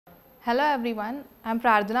Hello everyone, I am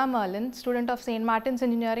Prardhana Merlyn, student of St. Martin's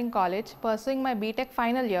Engineering College, pursuing my BTech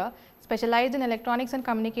final year, specialized in Electronics and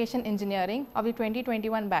Communication Engineering of the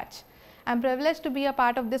 2021 batch. I am privileged to be a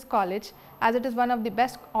part of this college as it is one of the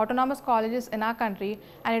best autonomous colleges in our country,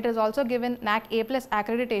 and it is also given NAC A+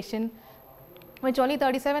 accreditation, which only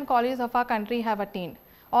 37 colleges of our country have attained.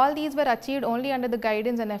 All these were achieved only under the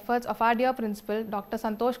guidance and efforts of our dear principal, Dr.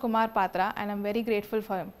 Santosh Kumar Patra, and I am very grateful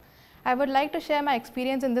for him. I would like to share my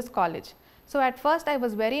experience in this college. So at first I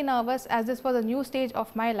was very nervous as this was a new stage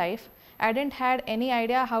of my life. I didn't had any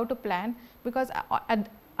idea how to plan because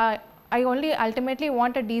I only ultimately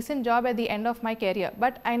want a decent job at the end of my career,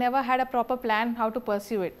 but I never had a proper plan how to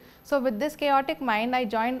pursue it. So with this chaotic mind, I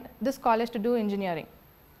joined this college to do engineering.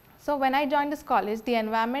 So when I joined this college, the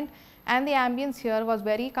environment and the ambience here was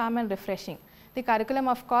very calm and refreshing. The curriculum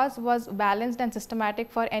of course was balanced and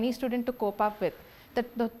systematic for any student to cope up with.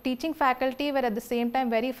 The teaching faculty were at the same time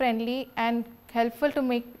very friendly and helpful to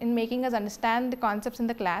making us understand the concepts in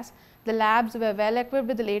the class. The labs were well equipped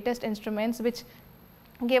with the latest instruments which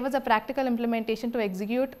gave us a practical implementation to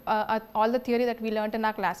execute all the theory that we learnt in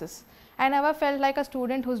our classes. I never felt like a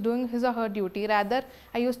student who's doing his or her duty. Rather,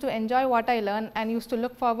 I used to enjoy what I learned and used to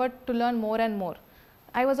look forward to learn more and more.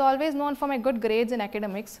 I was always known for my good grades in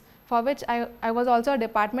academics, for which I was also a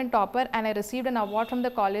department topper, and I received an award from the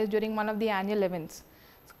college during one of the annual events.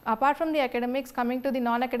 Apart from the academics, coming to the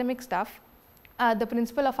non-academic stuff, the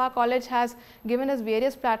principal of our college has given us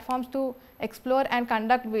various platforms to explore and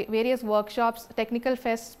conduct various workshops, technical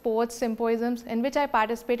fests, sports, symposiums, in which I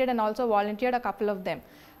participated and also volunteered a couple of them.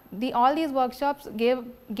 All these workshops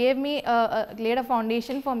gave me laid a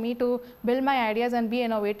foundation for me to build my ideas and be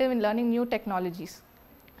innovative in learning new technologies.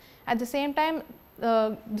 At the same time,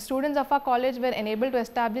 the students of our college were enabled to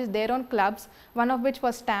establish their own clubs, one of which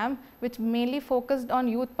was STAM, which mainly focused on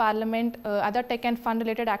youth parliament, other tech and fun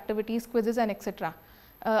related activities, quizzes and etc.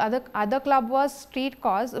 Other club was Street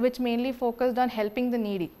Cause, which mainly focused on helping the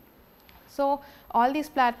needy. So all these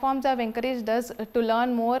platforms have encouraged us to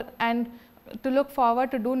learn more and to look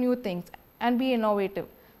forward to do new things and be innovative.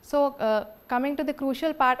 So coming to the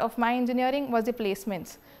crucial part of my engineering was the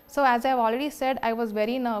placements. So as I have already said, I was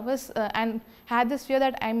very nervous and had this fear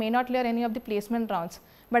that I may not clear any of the placement rounds,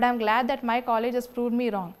 but I am glad that my college has proved me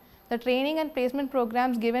wrong. The training and placement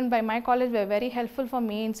programs given by my college were very helpful for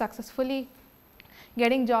me in successfully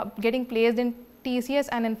getting placed in TCS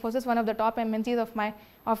and Infosys, one of the top MNCs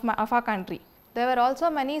of our country. There were also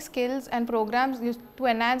many skills and programs used to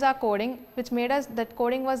enhance our coding, which made us that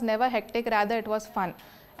coding was never hectic, rather it was fun.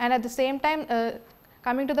 And at the same time,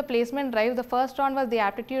 coming to the placement drive, the first round was the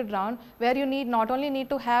aptitude round, where you not only need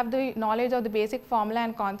to have the knowledge of the basic formula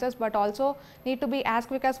and concepts, but also need to be as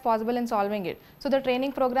quick as possible in solving it. So the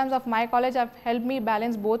training programs of my college have helped me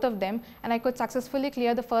balance both of them, and I could successfully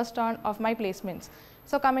clear the first round of my placements.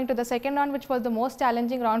 So coming to the second round, which was the most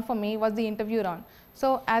challenging round for me, was the interview round.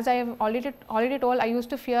 So as I have already told, I used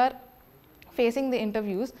to fear facing the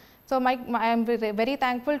interviews. So I am very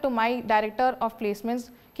thankful to my director of placements,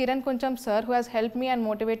 Kiran Kuncham sir, who has helped me and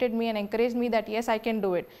motivated me and encouraged me that yes, I can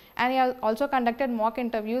do it. And he has also conducted mock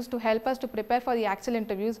interviews to help us to prepare for the actual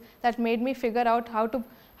interviews, that made me figure out how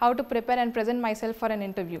to prepare and present myself for an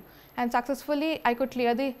interview. And successfully I could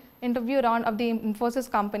clear the interview round of the Infosys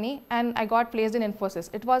company, and I got placed in Infosys.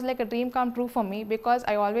 It was like a dream come true for me because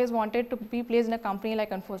I always wanted to be placed in a company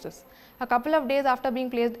like Infosys. A couple of days after being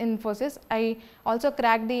placed in Infosys, I also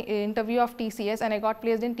cracked the interview of TCS and I got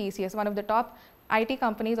placed in TCS, one of the top IT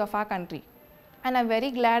companies of our country. And I am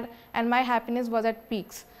very glad, and my happiness was at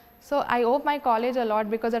peaks. So I owe my college a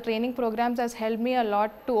lot because the training programs has helped me a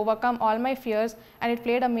lot to overcome all my fears, and it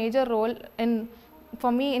played a major role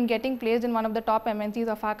for me in getting placed in one of the top MNCs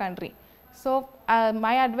of our country. So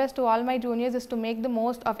my advice to all my juniors is to make the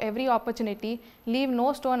most of every opportunity, leave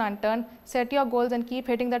no stone unturned, set your goals and keep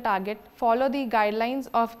hitting the target, follow the guidelines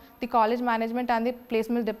of the college management and the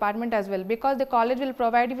placement department as well, because the college will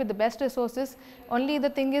provide you with the best resources. Only the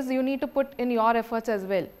thing is you need to put in your efforts as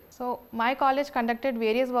well. So my college conducted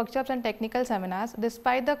various workshops and technical seminars.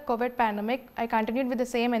 Despite the COVID pandemic, I continued with the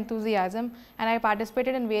same enthusiasm, and I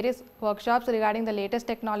participated in various workshops regarding the latest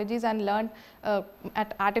technologies and learned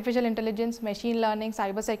at artificial intelligence, machine learning,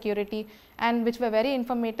 cyber security, and which were very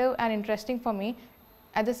informative and interesting for me.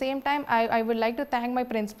 At the same time, I would like to thank my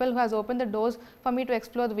principal, who has opened the doors for me to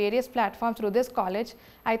explore the various platforms through this college.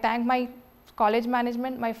 I thank my college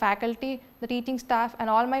management, my faculty, the teaching staff, and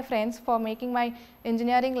all my friends for making my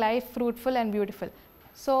engineering life fruitful and beautiful.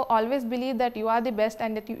 So always believe that you are the best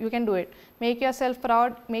and that you can do it. Make yourself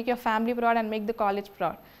proud, make your family proud, and make the college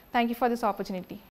proud. Thank you for this opportunity.